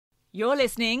You're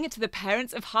listening to the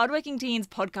Parents of Hardworking Teens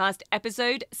podcast,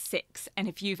 episode 6. And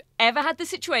if you've ever had the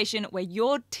situation where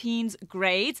your teens'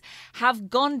 grades have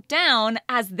gone down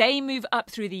as they move up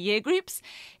through the year groups,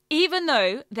 even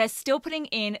though they're still putting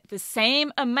in the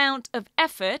same amount of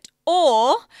effort,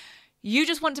 or you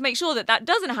just want to make sure that that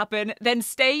doesn't happen, then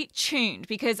stay tuned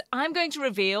because I'm going to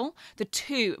reveal the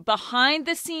 2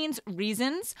 behind-the-scenes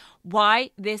reasons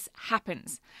why this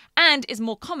happens and is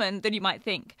more common than you might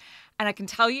think. And I can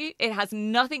tell you, it has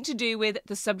nothing to do with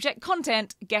the subject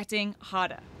content getting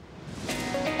harder.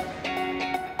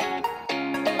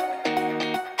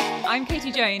 I'm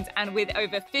Katie Jones, and with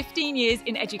over 15 years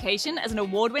in education as an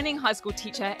award-winning high school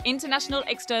teacher, international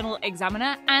external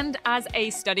examiner, and as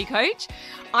a study coach,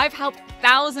 I've helped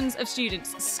thousands of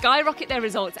students skyrocket their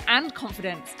results and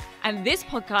confidence. And this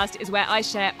podcast is where I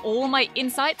share all my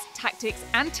insights, tactics,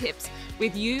 and tips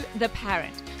with you, the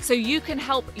parent, so you can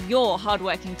help your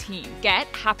hardworking teen get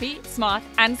happy, smart,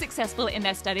 and successful in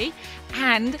their study,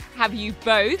 and have you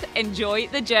both enjoy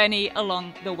the journey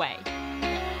along the way.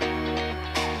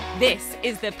 This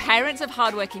is the Parents of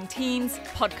Hardworking Teens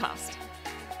podcast.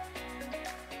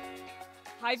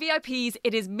 Hi VIPs,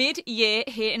 it is mid-year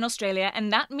here in Australia,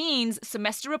 and that means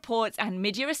semester reports and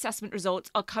mid-year assessment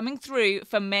results are coming through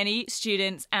for many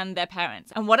students and their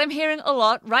parents. And what I'm hearing a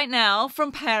lot right now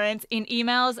from parents in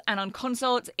emails and on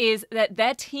consults is that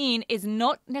their teen is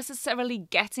not necessarily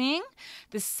getting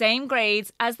the same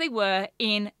grades as they were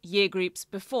in year groups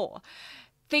before.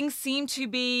 Things seem to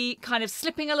be kind of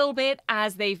slipping a little bit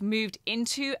as they've moved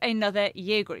into another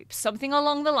year group. Something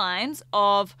along the lines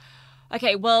of,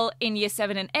 okay, well, in year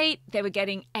 7 and 8, they were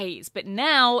getting A's, but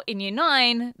now in year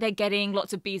 9, they're getting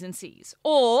lots of B's and C's.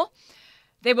 Or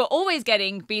they were always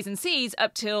getting B's and C's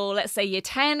up till, let's say, year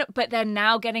 10, but they're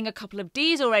now getting a couple of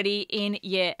D's already in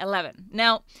year 11.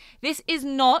 Now, this is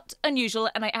not unusual,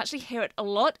 and I actually hear it a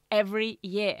lot every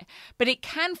year. But it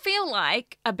can feel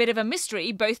like a bit of a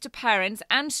mystery, both to parents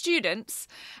and students,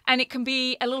 and it can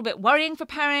be a little bit worrying for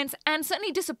parents and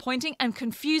certainly disappointing and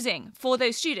confusing for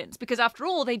those students, because after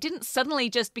all, they didn't suddenly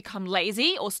just become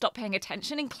lazy or stop paying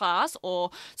attention in class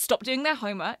or stop doing their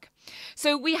homework.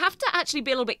 So we have to actually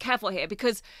be a little bit careful here,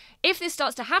 because if this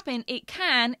starts to happen, it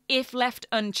can, if left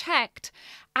unchecked,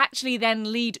 actually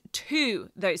then lead to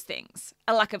those things,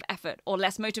 a lack of effort or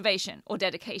less motivation or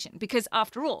dedication. Because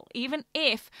after all, even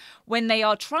if when they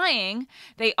are trying,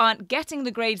 they aren't getting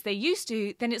the grades they used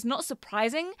to, then it's not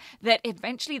surprising that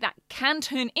eventually that can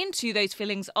turn into those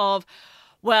feelings of,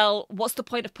 well, what's the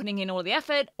point of putting in all the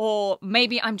effort? Or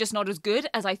maybe I'm just not as good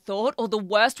as I thought. Or the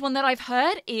worst one that I've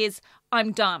heard is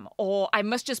I'm dumb, or I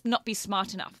must just not be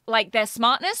smart enough. Like their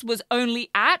smartness was only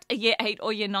at a year 8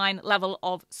 or year 9 level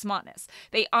of smartness.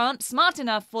 They aren't smart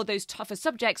enough for those tougher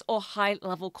subjects or high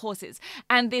level courses.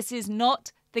 And this is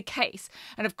not the case.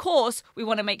 And of course, we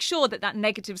want to make sure that that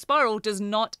negative spiral does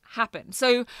not happen.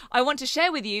 So I want to share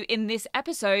with you in this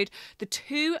episode the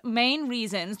 2 main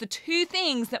reasons, the 2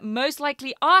 things that most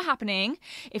likely are happening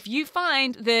if you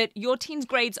find that your teen's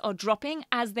grades are dropping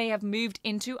as they have moved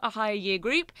into a higher year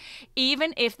group,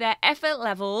 even if their effort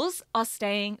levels are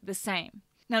staying the same.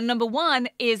 Now, number 1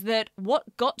 is that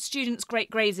what got students great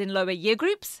grades in lower year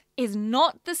groups is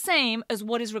not the same as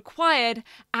what is required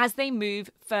as they move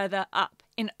further up.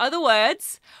 In other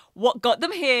words, what got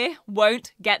them here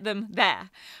won't get them there.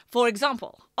 For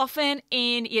example, often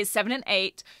in years 7 and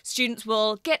 8, students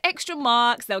will get extra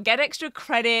marks, they'll get extra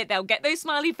credit, they'll get those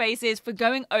smiley faces for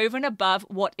going over and above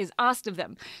what is asked of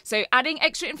them. So adding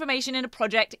extra information in a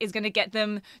project is going to get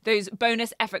them those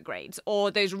bonus effort grades,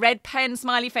 or those red pen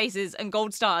smiley faces and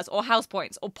gold stars, or house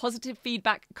points, or positive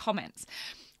feedback comments.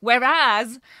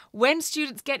 Whereas when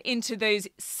students get into those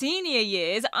senior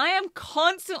years, I am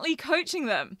constantly coaching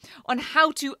them on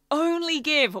how to only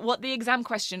give what the exam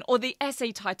question or the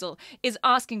essay title is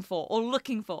asking for or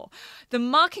looking for. The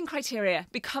marking criteria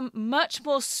become much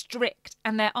more strict,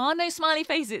 and there are no smiley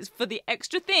faces for the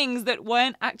extra things that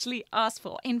weren't actually asked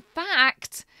for. In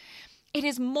fact, it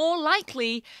is more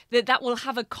likely that that will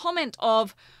have a comment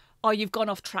of, oh, you've gone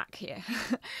off track here.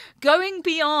 Going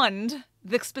beyond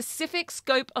the specific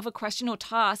scope of a question or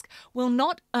task will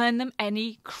not earn them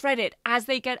any credit as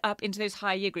they get up into those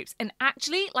higher year groups. And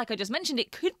actually, like I just mentioned,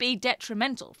 it could be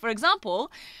detrimental. For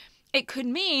example, it could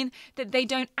mean that they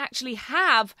don't actually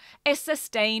have a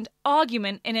sustained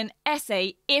argument in an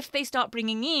essay if they start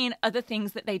bringing in other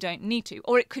things that they don't need to.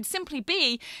 Or it could simply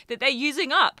be that they're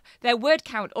using up their word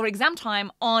count or exam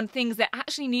time on things that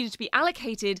actually needed to be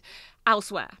allocated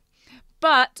elsewhere.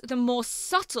 But the more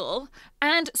subtle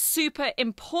and super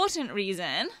important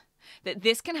reason that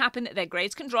this can happen, that their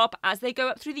grades can drop as they go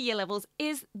up through the year levels,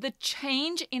 is the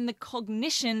change in the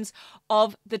cognitions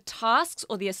of the tasks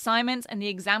or the assignments and the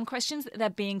exam questions that they're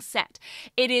being set.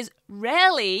 It is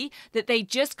rarely that they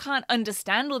just can't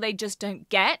understand or they just don't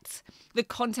get the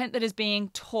content that is being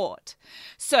taught.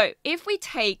 So if we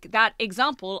take that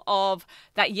example of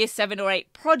that year 7 or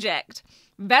 8 project,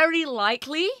 very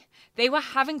likely they were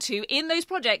having to, in those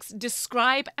projects,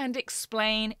 describe and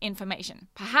explain information.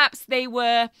 Perhaps they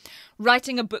were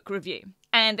writing a book review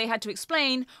and they had to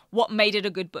explain what made it a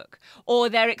good book. Or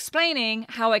they're explaining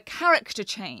how a character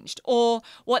changed or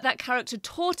what that character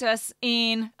taught us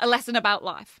in a lesson about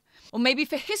life. Or maybe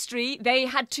for history, they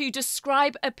had to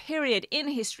describe a period in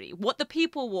history, what the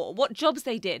people wore, what jobs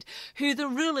they did, who the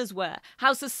rulers were,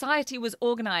 how society was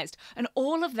organized. And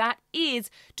all of that is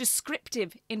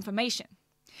descriptive information.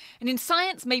 And in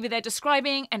science, maybe they're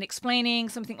describing and explaining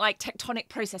something like tectonic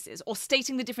processes or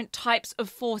stating the different types of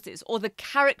forces or the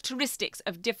characteristics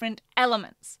of different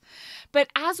elements. But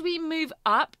as we move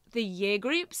up the year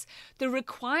groups, the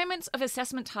requirements of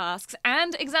assessment tasks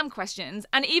and exam questions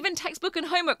and even textbook and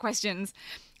homework questions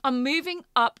are moving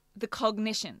up the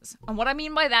cognitions. And what I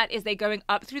mean by that is they're going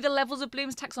up through the levels of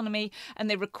Bloom's taxonomy and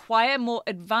they require more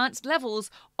advanced levels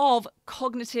of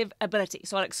cognitive ability.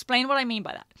 So I'll explain what I mean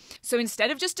by that. So instead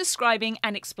of just describing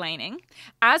and explaining,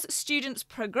 as students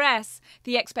progress,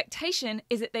 the expectation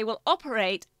is that they will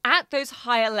operate at those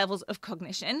higher levels of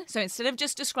cognition. So instead of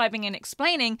just describing and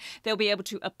explaining, they'll be able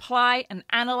to apply and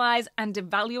analyze and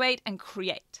evaluate and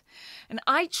create. And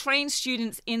I train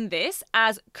students in this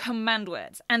as command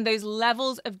words and those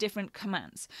levels of different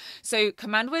commands. So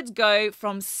command words go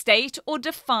from state or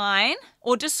define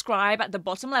or describe at the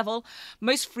bottom level,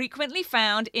 most frequently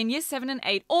found in year 7 and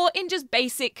 8, or in just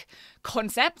basic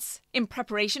concepts in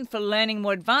preparation for learning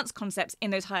more advanced concepts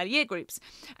in those higher year groups.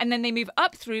 And then they move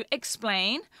up through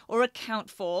explain or account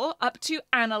for, up to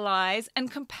analyze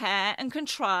and compare and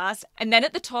contrast. And then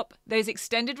at the top, those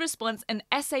extended response and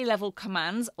essay level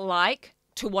commands like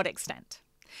to what extent.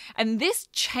 And this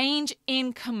change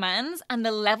in commands and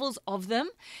the levels of them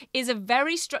is a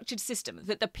very structured system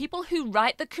that the people who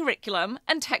write the curriculum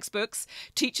and textbooks,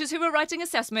 teachers who are writing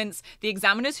assessments, the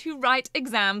examiners who write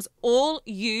exams, all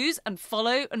use and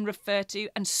follow and refer to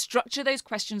and structure those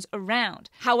questions around.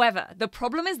 However, the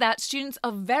problem is that students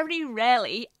are very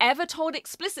rarely ever told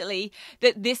explicitly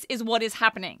that this is what is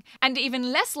happening. And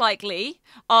even less likely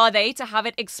are they to have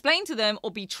it explained to them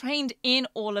or be trained in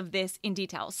all of this in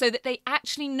detail so that they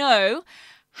actually know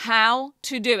how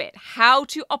to do it, how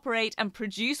to operate and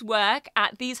produce work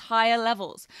at these higher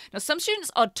levels. Now, some students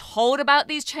are told about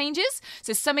these changes.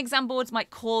 So some exam boards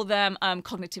might call them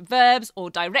cognitive verbs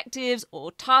or directives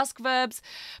or task verbs,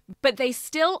 but they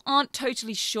still aren't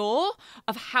totally sure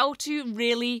of how to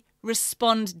really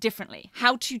respond differently,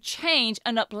 how to change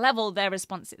and up-level their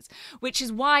responses, which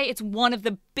is why it's one of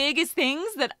the biggest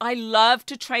things that I love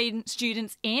to train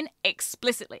students in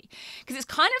explicitly, because it's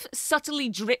kind of subtly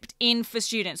dripped in for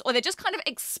students, or they're just kind of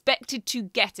expected to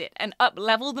get it and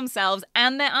up-level themselves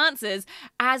and their answers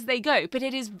as they go. But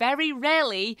it is very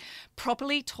rarely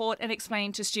properly taught and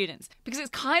explained to students because it's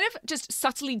kind of just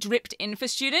subtly dripped in for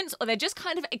students, or they're just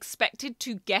kind of expected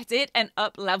to get it and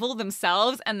up-level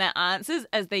themselves and their answers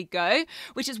as they go,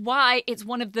 which is why it's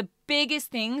one of the biggest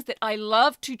things that I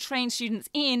love to train students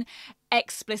in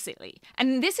explicitly.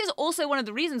 And this is also one of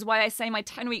the reasons why I say my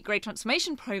 10-week grade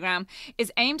transformation program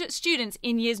is aimed at students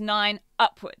in years 9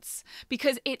 upwards,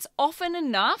 because it's often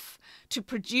enough to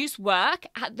produce work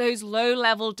at those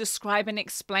low-level describe and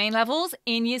explain levels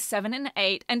in years 7 and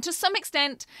 8, and to some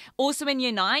extent also in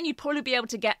year 9 you'd probably be able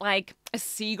to get like a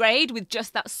C grade with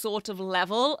just that sort of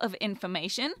level of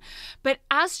information. But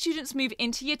as students move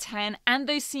into year 10 and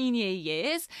those senior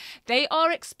years, they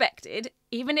are expected,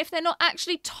 even if they're not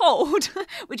actually told,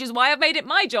 which is why I've made it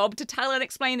my job to tell and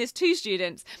explain this to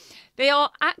students, they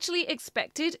are actually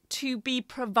expected to be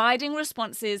providing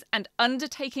responses and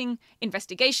undertaking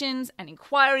investigations and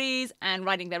inquiries and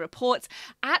writing their reports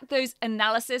at those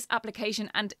analysis,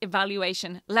 application, and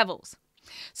evaluation levels.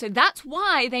 So that's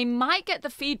why they might get the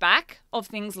feedback of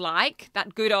things like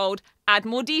that good old add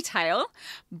more detail,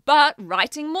 but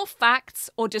writing more facts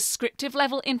or descriptive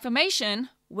level information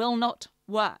will not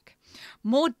work.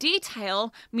 More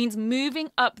detail means moving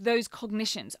up those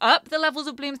cognitions, up the levels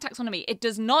of Bloom's taxonomy. It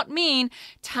does not mean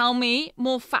tell me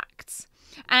more facts.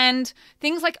 And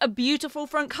things like a beautiful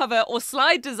front cover or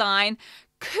slide design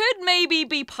could maybe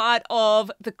be part of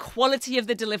the quality of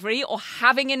the delivery or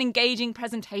having an engaging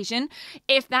presentation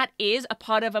if that is a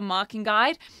part of a marking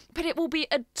guide, but it will be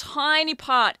a tiny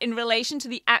part in relation to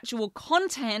the actual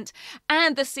content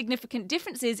and the significant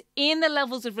differences in the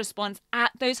levels of response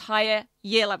at those higher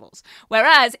year levels.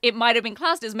 Whereas it might have been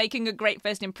classed as making a great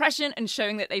first impression and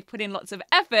showing that they've put in lots of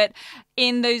effort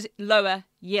in those lower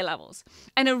year levels.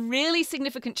 And a really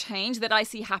significant change that I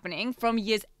see happening from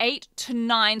years 8 to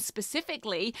 9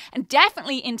 specifically, and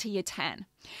definitely into year 10,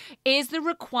 is the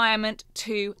requirement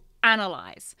to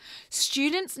analyze.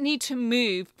 Students need to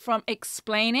move from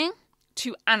explaining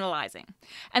to analyzing.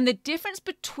 And the difference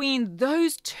between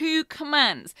those two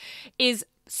commands is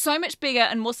so much bigger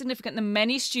and more significant than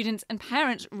many students and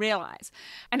parents realize.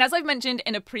 And as I've mentioned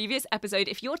in a previous episode,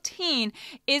 if your teen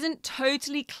isn't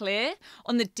totally clear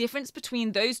on the difference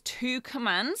between those two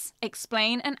commands,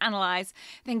 explain and analyze,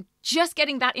 then just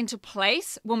getting that into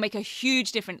place will make a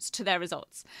huge difference to their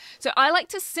results. So I like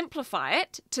to simplify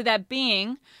it to there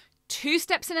being 2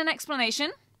 steps in an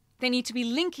explanation. They need to be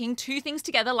linking 2 things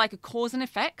together like a cause and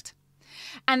effect.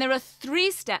 And there are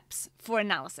 3 steps for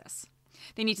analysis.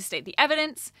 They need to state the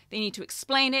evidence, they need to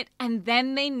explain it, and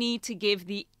then they need to give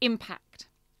the impact.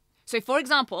 So for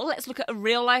example, let's look at a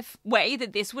real life way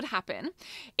that this would happen.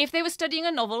 If they were studying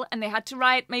a novel and they had to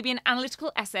write maybe an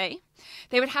analytical essay,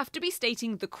 they would have to be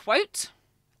stating the quote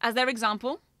as their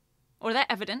example or their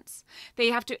evidence. They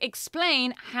have to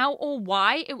explain how or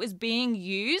why it was being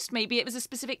used. Maybe it was a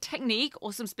specific technique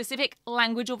or some specific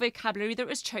language or vocabulary that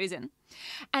was chosen.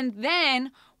 And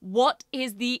then what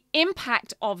is the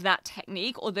impact of that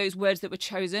technique or those words that were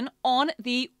chosen on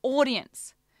the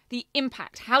audience? The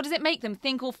impact. How does it make them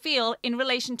think or feel in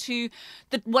relation to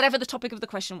whatever the topic of the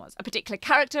question was? A particular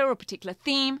character or a particular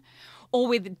theme? Or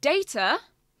with data,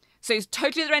 so it's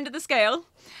totally the end of the scale,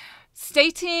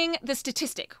 stating the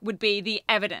statistic would be the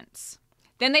evidence.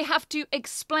 Then they have to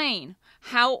explain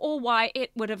how or why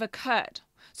it would have occurred.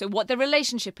 So what the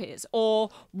relationship is,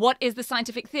 or what is the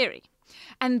scientific theory.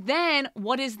 And then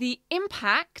what is the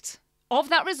impact of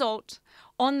that result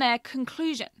on their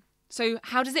conclusion. So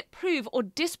how does it prove or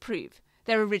disprove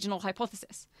their original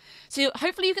hypothesis? So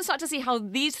hopefully you can start to see how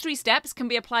these 3 steps can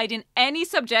be applied in any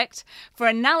subject for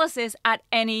analysis at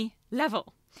any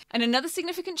level. And another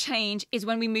significant change is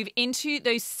when we move into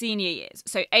those senior years.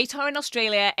 So ATAR in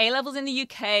Australia, A-levels in the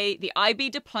UK, the IB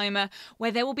diploma,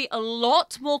 where there will be a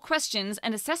lot more questions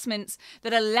and assessments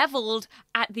that are leveled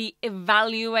at the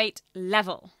evaluate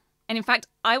level. And in fact,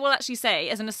 I will actually say,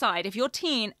 as an aside, if your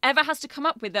teen ever has to come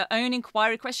up with their own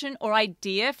inquiry question or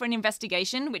idea for an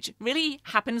investigation, which really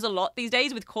happens a lot these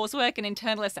days with coursework and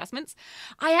internal assessments,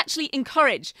 I actually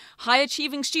encourage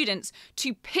high-achieving students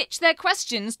to pitch their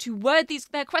questions, to word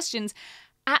their questions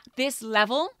at this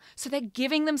level, so they're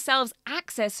giving themselves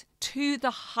access to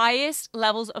the highest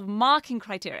levels of marking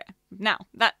criteria. Now,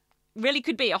 that really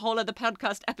could be a whole other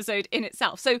podcast episode in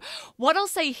itself. So what I'll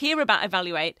say here about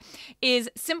evaluate is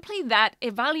simply that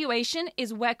evaluation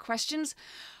is where questions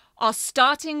are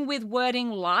starting with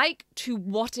wording like to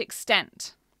what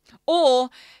extent,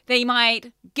 or they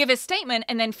might give a statement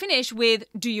and then finish with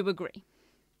do you agree.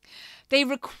 They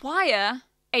require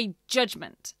a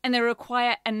judgment and they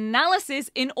require analysis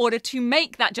in order to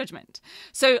make that judgment.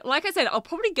 So like I said, I'll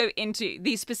probably go into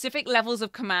these specific levels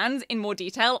of commands in more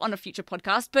detail on a future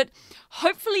podcast, but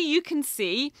hopefully you can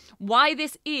see why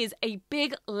this is a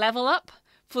big level up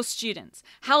for students,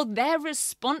 how their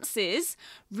responses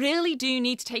really do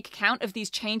need to take account of these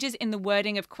changes in the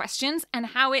wording of questions, and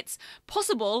how it's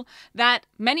possible that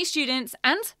many students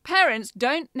and parents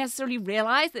don't necessarily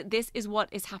realize that this is what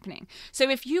is happening. So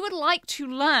if you would like to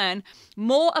learn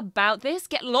more about this,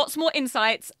 get lots more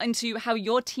insights into how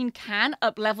your teen can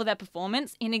up-level their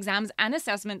performance in exams and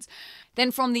assessments,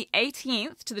 then from the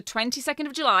 18th to the 22nd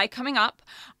of July coming up,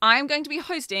 I'm going to be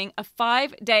hosting a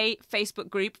 5-day Facebook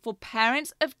group for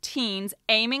parents of teens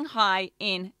aiming high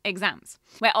in exams,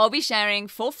 where I'll be sharing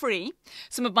for free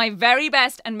some of my very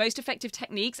best and most effective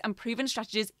techniques and proven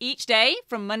strategies each day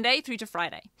from Monday through to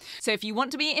Friday. So if you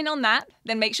want to be in on that,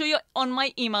 then make sure you're on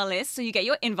my email list so you get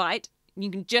your invite. You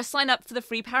can just sign up for the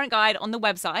free parent guide on the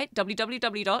website,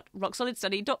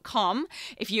 www.rocksolidstudy.com,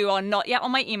 if you are not yet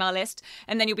on my email list,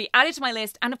 and then you'll be added to my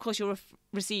list, and of course you'll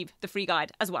receive the free guide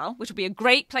as well, which will be a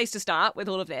great place to start with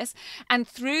all of this. And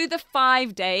through the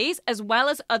 5 days, as well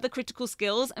as other critical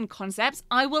skills and concepts,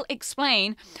 I will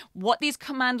explain what these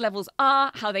command levels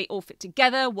are, how they all fit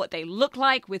together, what they look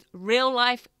like with real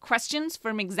life questions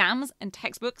from exams and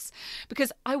textbooks,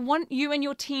 because I want you and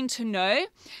your teen to know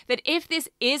that if this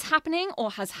is happening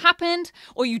or has happened,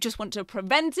 or you just want to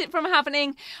prevent it from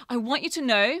happening, I want you to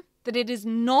know that it is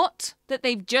not that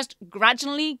they've just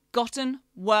gradually gotten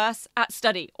worse at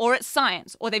study or at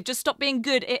science, or they've just stopped being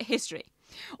good at history,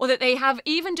 or that they have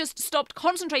even just stopped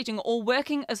concentrating or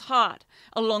working as hard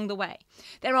along the way.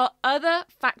 There are other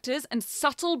factors and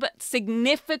subtle but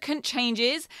significant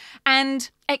changes and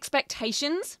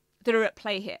expectations that are at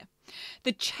play here.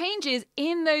 The changes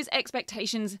in those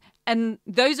expectations, and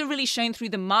those are really shown through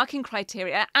the marking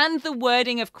criteria and the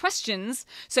wording of questions.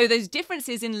 So those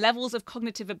differences in levels of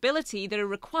cognitive ability that are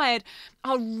required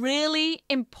are really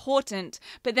important,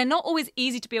 but they're not always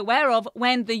easy to be aware of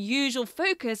when the usual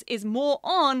focus is more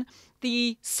on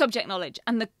the subject knowledge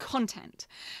and the content.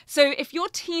 So if your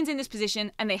teen's in this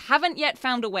position and they haven't yet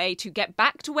found a way to get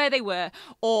back to where they were,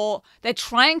 or they're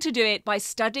trying to do it by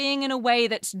studying in a way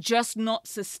that's just not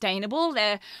sustainable,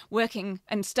 they're working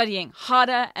and studying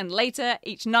harder and later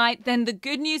each night, then the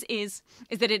good news is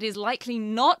that it is likely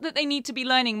not that they need to be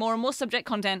learning more and more subject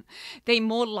content. They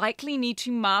more likely need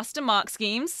to master mark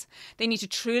schemes. They need to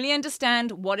truly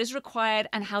understand what is required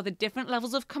and how the different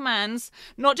levels of commands,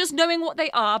 not just knowing what they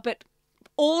are, but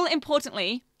all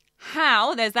importantly,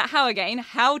 how, there's that how again,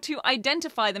 how to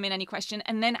identify them in any question,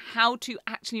 and then how to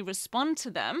actually respond to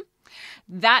them.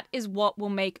 That is what will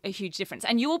make a huge difference.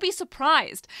 And you will be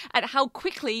surprised at how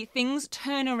quickly things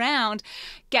turn around,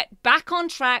 get back on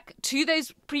track to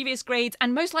those previous grades,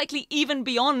 and most likely even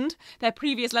beyond their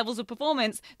previous levels of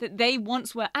performance that they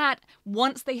once were at,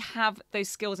 once they have those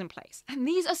skills in place. And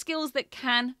these are skills that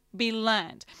can be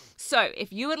learned. So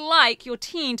if you would like your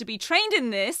teen to be trained in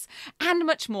this and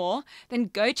much more, then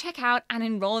go check out and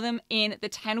enroll them in the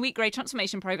 10-week grade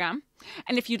transformation program.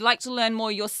 And if you'd like to learn more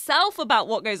yourself about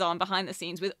what goes on behind the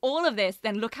scenes with all of this,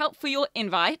 then look out for your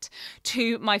invite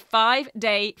to my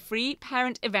 5-day free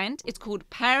parent event. It's called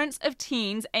Parents of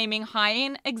Teens Aiming High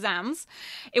in Exams.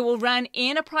 It will run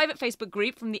in a private Facebook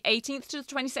group from the 18th to the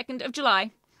 22nd of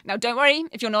July. Now, don't worry,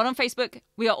 if you're not on Facebook,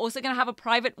 we are also going to have a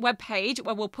private web page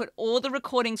where we'll put all the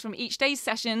recordings from each day's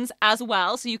sessions as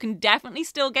well, so you can definitely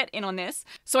still get in on this.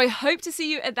 So I hope to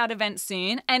see you at that event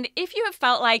soon. And if you have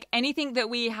felt like anything that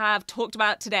we have talked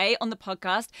about today on the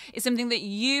podcast is something that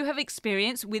you have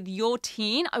experienced with your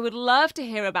teen, I would love to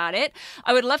hear about it.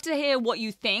 I would love to hear what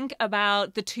you think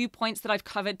about the 2 points that I've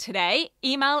covered today.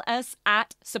 Email us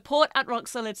at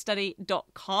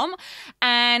support@rocksolidstudy.com,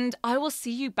 and I will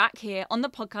see you back here on the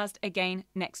podcast again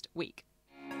next week.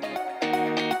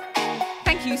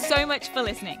 Thank you so much for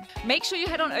listening. Make sure you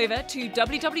head on over to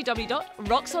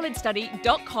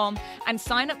www.rocksolidstudy.com and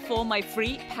sign up for my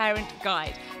free parent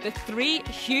guide. The 3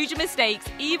 huge mistakes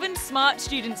even smart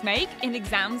students make in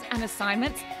exams and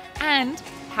assignments, and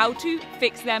how to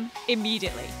fix them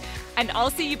immediately. And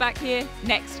I'll see you back here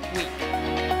next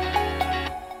week.